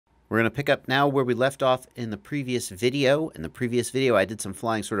We're going to pick up now where we left off in the previous video. In the previous video, I did some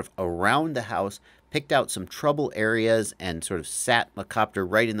flying sort of around the house, picked out some trouble areas, and sort of sat a copter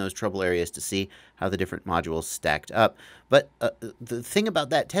right in those trouble areas to see how the different modules stacked up. But the thing about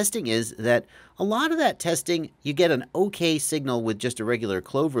that testing is that a lot of that testing, you get an okay signal with just a regular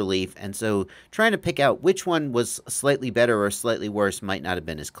cloverleaf, and so trying to pick out which one was slightly better or slightly worse might not have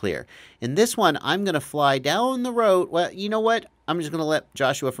been as clear. In this one, I'm going to fly down the road. Well, you know what? I'm just going to let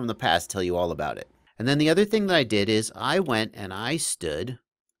Joshua from the past tell you all about it. And then the other thing that I did is I went and I stood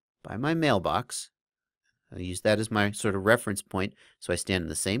by my mailbox. I use that as my sort of reference point, so I stand in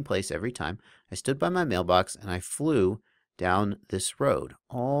the same place every time. I stood by my mailbox and I flew down this road,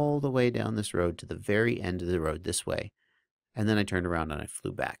 all the way down this road to the very end of the road this way. And then I turned around and I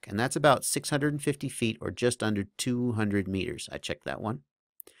flew back. And that's about 650 feet or just under 200 meters. I checked that one.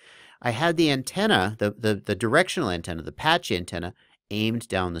 I had the antenna, the directional antenna, the patch antenna, aimed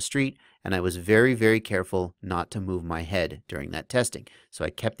down the street, and I was very, very careful not to move my head during that testing. So I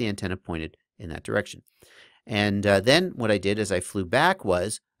kept the antenna pointed in that direction. And then what I did as I flew back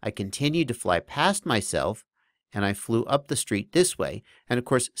was I continued to fly past myself, and I flew up the street this way. And of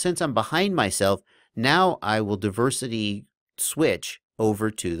course, since I'm behind myself, now I will diversity switch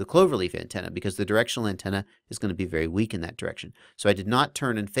over to the cloverleaf antenna because the directional antenna is going to be very weak in that direction. So I did not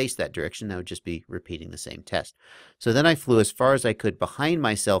turn and face that direction. I would just be repeating the same test. So then I flew as far as I could behind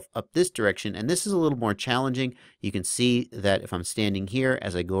myself up this direction, and this is a little more challenging. You can see that if I'm standing here,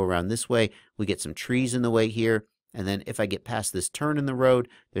 as I go around this way, we get some trees in the way here. And then if I get past this turn in the road,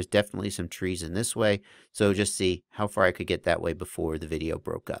 there's definitely some trees in this way. So just see how far I could get that way before the video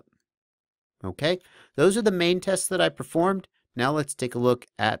broke up. Okay, those are the main tests that I performed. Now let's take a look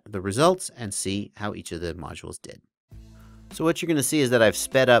at the results and see how each of the modules did. So what you're going to see is that I've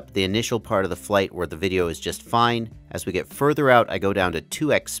sped up the initial part of the flight where the video is just fine. As we get further out, I go down to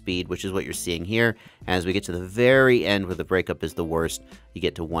 2x speed, which is what you're seeing here. And as we get to the very end where the breakup is the worst, you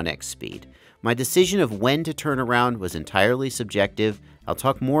get to 1x speed. My decision of when to turn around was entirely subjective. I'll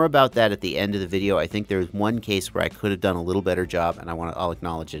talk more about that at the end of the video. I think there's one case where I could have done a little better job, and I'll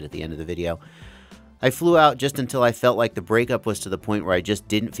acknowledge it at the end of the video. I flew out just until I felt like the breakup was to the point where I just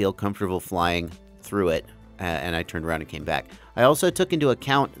didn't feel comfortable flying through it, and I turned around and came back. I also took into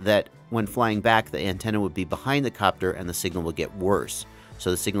account that when flying back, the antenna would be behind the copter and the signal would get worse.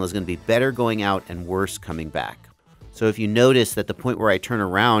 So the signal is going to be better going out and worse coming back. So if you notice that the point where I turn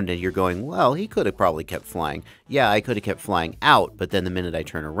around and you're going, well, he could have probably kept flying. Yeah, I could have kept flying out, but then the minute I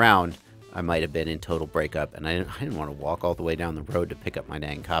turn around, I might have been in total breakup, and I didn't want to walk all the way down the road to pick up my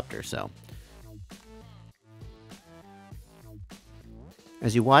dang copter, so.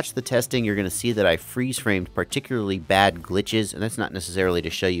 As you watch the testing, you're going to see that I freeze-framed particularly bad glitches, and that's not necessarily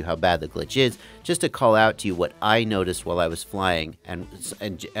to show you how bad the glitch is, just to call out to you what I noticed while I was flying, and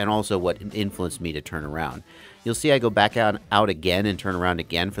also what influenced me to turn around. You'll see I go back out again and turn around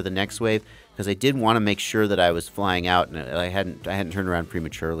again for the next wave, because I did want to make sure that I was flying out, and I hadn't turned around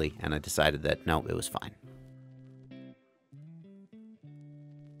prematurely, and I decided that, no, it was fine.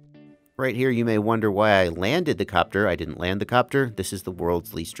 Right here, you may wonder why I landed the copter. I didn't land the copter. This is the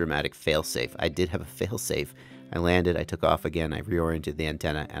world's least dramatic failsafe. I did have a failsafe. I landed, I took off again, I reoriented the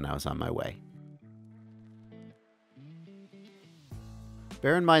antenna, and I was on my way.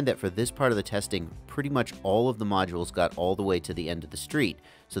 Bear in mind that for this part of the testing, pretty much all of the modules got all the way to the end of the street,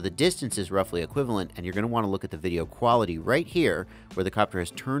 so the distance is roughly equivalent, and you're going to want to look at the video quality right here, where the copter has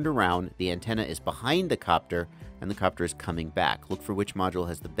turned around, the antenna is behind the copter, and the copter is coming back. Look for which module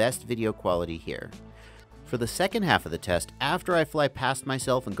has the best video quality here. For the second half of the test, after I fly past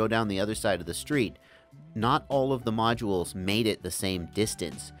myself and go down the other side of the street, not all of the modules made it the same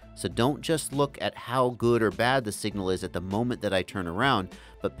distance. So don't just look at how good or bad the signal is at the moment that I turn around,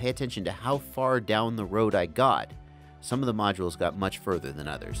 but pay attention to how far down the road I got. Some of the modules got much further than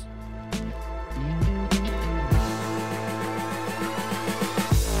others.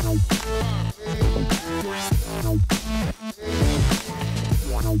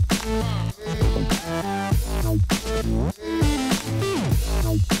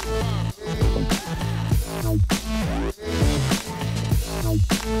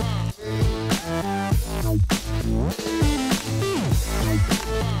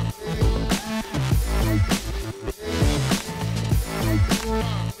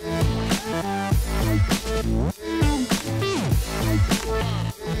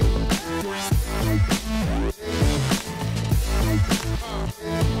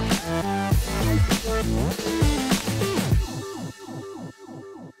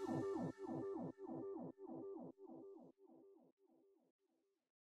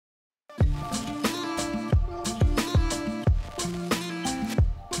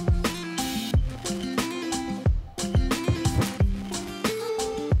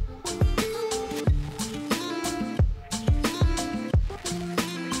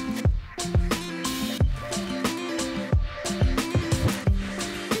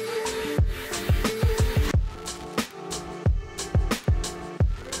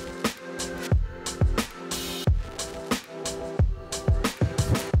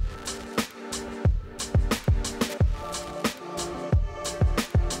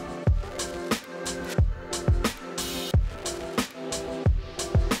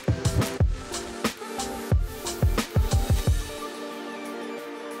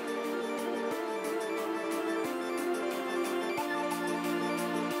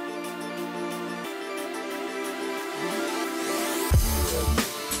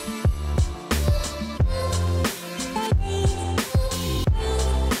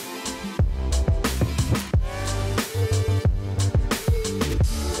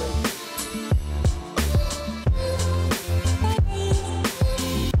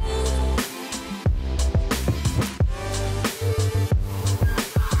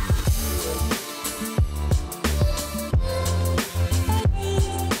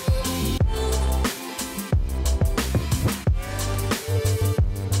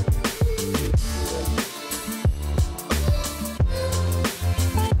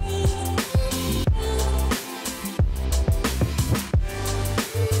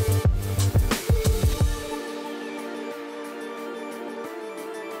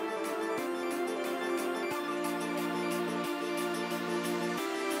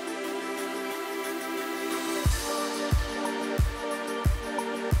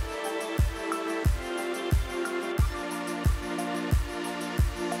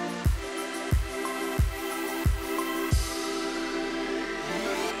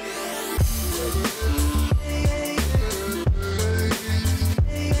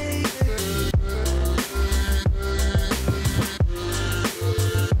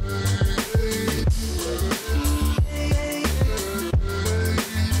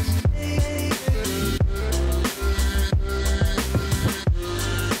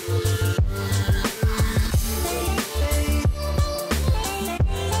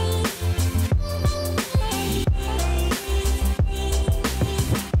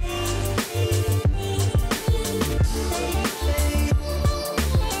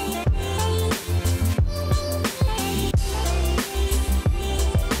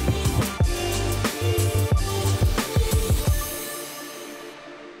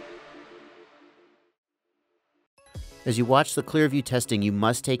 As you watch the Clearview testing, you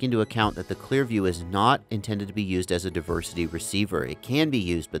must take into account that the Clearview is not intended to be used as a diversity receiver. It can be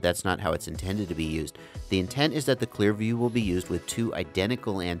used, but that's not how it's intended to be used. The intent is that the Clearview will be used with 2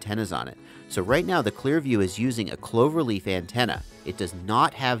 identical antennas on it. So right now the Clearview is using a cloverleaf antenna. It does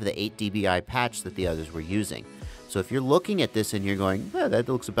not have the 8 dBi patch that the others were using. So if you're looking at this and you're going, that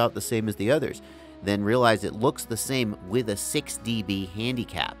looks about the same as the others, then realize it looks the same with a 6 dB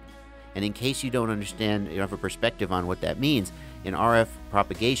handicap. And in case you don't understand, you don't have a perspective on what that means, in RF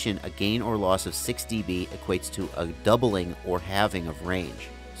propagation, a gain or loss of 6 dB equates to a doubling or halving of range.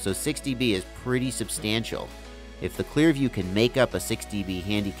 So 6 dB is pretty substantial. If the Clearview can make up a 6 dB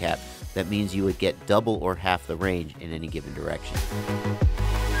handicap, that means you would get double or half the range in any given direction.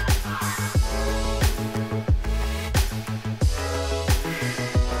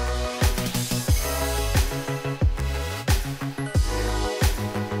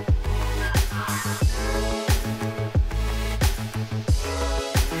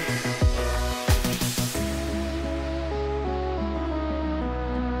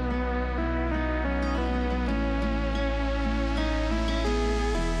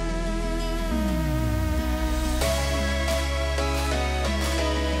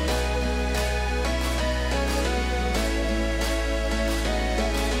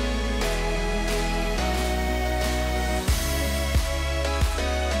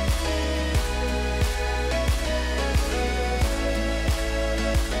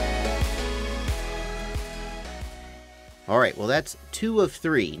 All right, well, that's 2 of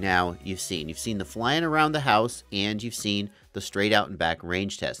 3 now you've seen. You've seen the flying around the house, and you've seen the straight out and back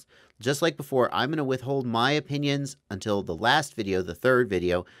range test. Just like before, I'm going to withhold my opinions until the last video, the 3rd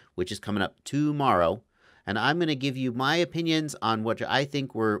video, which is coming up tomorrow. And I'm going to give you my opinions on what I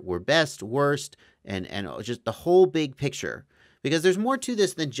think were best, worst, and just the whole big picture. Because there's more to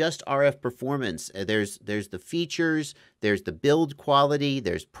this than just RF performance. There's the features, there's the build quality,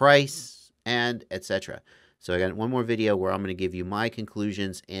 there's price, and etc. So I got one more video where I'm going to give you my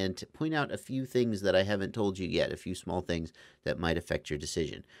conclusions and to point out a few things that I haven't told you yet, a few small things that might affect your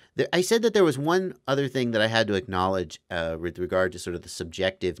decision. I said that there was one other thing that I had to acknowledge with regard to sort of the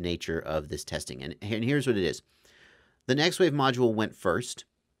subjective nature of this testing. And here's what it is. The NextWave module went first,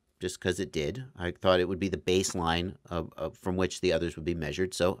 just because it did. I thought it would be the baseline from which the others would be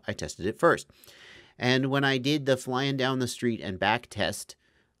measured, so I tested it first. And when I did the flying down the street and back test,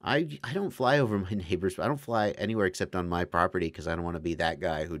 I don't fly over my neighbors. I don't fly anywhere except on my property because I don't want to be that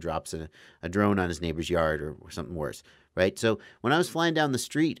guy who drops a drone on his neighbor's yard or something worse, right? So when I was flying down the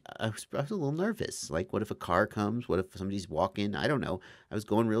street, I was a little nervous. Like, what if a car comes? What if somebody's walking? I don't know. I was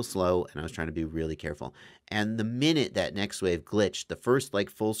going real slow, and I was trying to be really careful. And the minute that NextWave glitched, the first, like,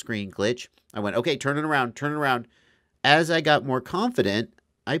 full screen glitch, I went, okay, turn it around, turn it around. As I got more confident,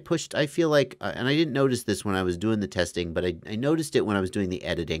 I feel like, and I didn't notice this when I was doing the testing, but I noticed it when I was doing the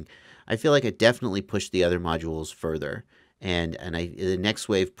editing. I feel like I definitely pushed the other modules further, and the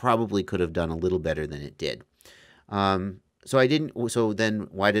NextWave probably could have done a little better than it did. So then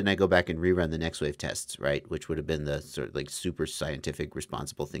why didn't I go back and rerun the NextWave tests, right? Which would have been the sort of like super scientific,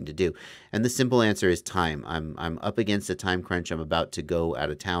 responsible thing to do. And the simple answer is time. I'm up against a time crunch. I'm about to go out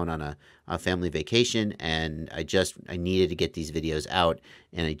of town on a family vacation, and I needed to get these videos out,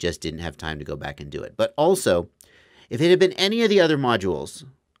 and I just didn't have time to go back and do it. But also, if it had been any of the other modules,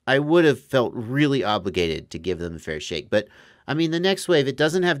 I would have felt really obligated to give them a fair shake. But I mean, the NextWave, it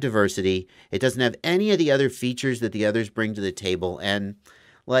doesn't have diversity. It doesn't have any of the other features that the others bring to the table. And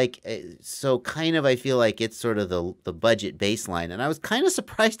like, so kind of I feel like it's sort of the budget baseline. And I was kind of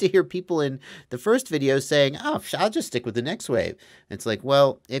surprised to hear people in the first video saying, oh, I'll just stick with the NextWave. It's like,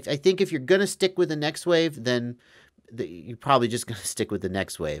 well, I think if you're going to stick with the NextWave, then you're probably just going to stick with the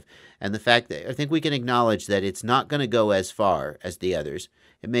NextWave. And the fact that I think we can acknowledge that it's not going to go as far as the others.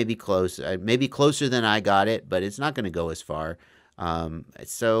 It may be close, maybe closer than I got it, but it's not going to go as far.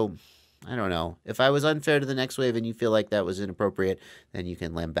 So I don't know. If I was unfair to the NextWave and you feel like that was inappropriate, then you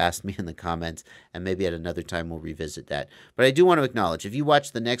can lambast me in the comments, and maybe at another time we'll revisit that. But I do want to acknowledge, if you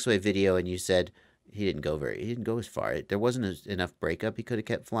watched the NextWave video and you said he didn't go as far, there wasn't enough breakup, he could have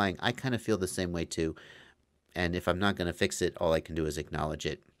kept flying. I kind of feel the same way too. And if I'm not going to fix it, all I can do is acknowledge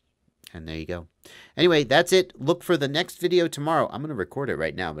it. And there you go. Anyway, that's it. Look for the next video tomorrow. I'm going to record it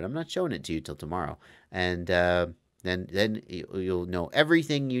right now, but I'm not showing it to you till tomorrow. And then you'll know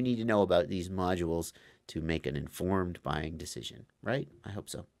everything you need to know about these modules to make an informed buying decision, right? I hope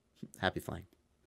so. Happy flying.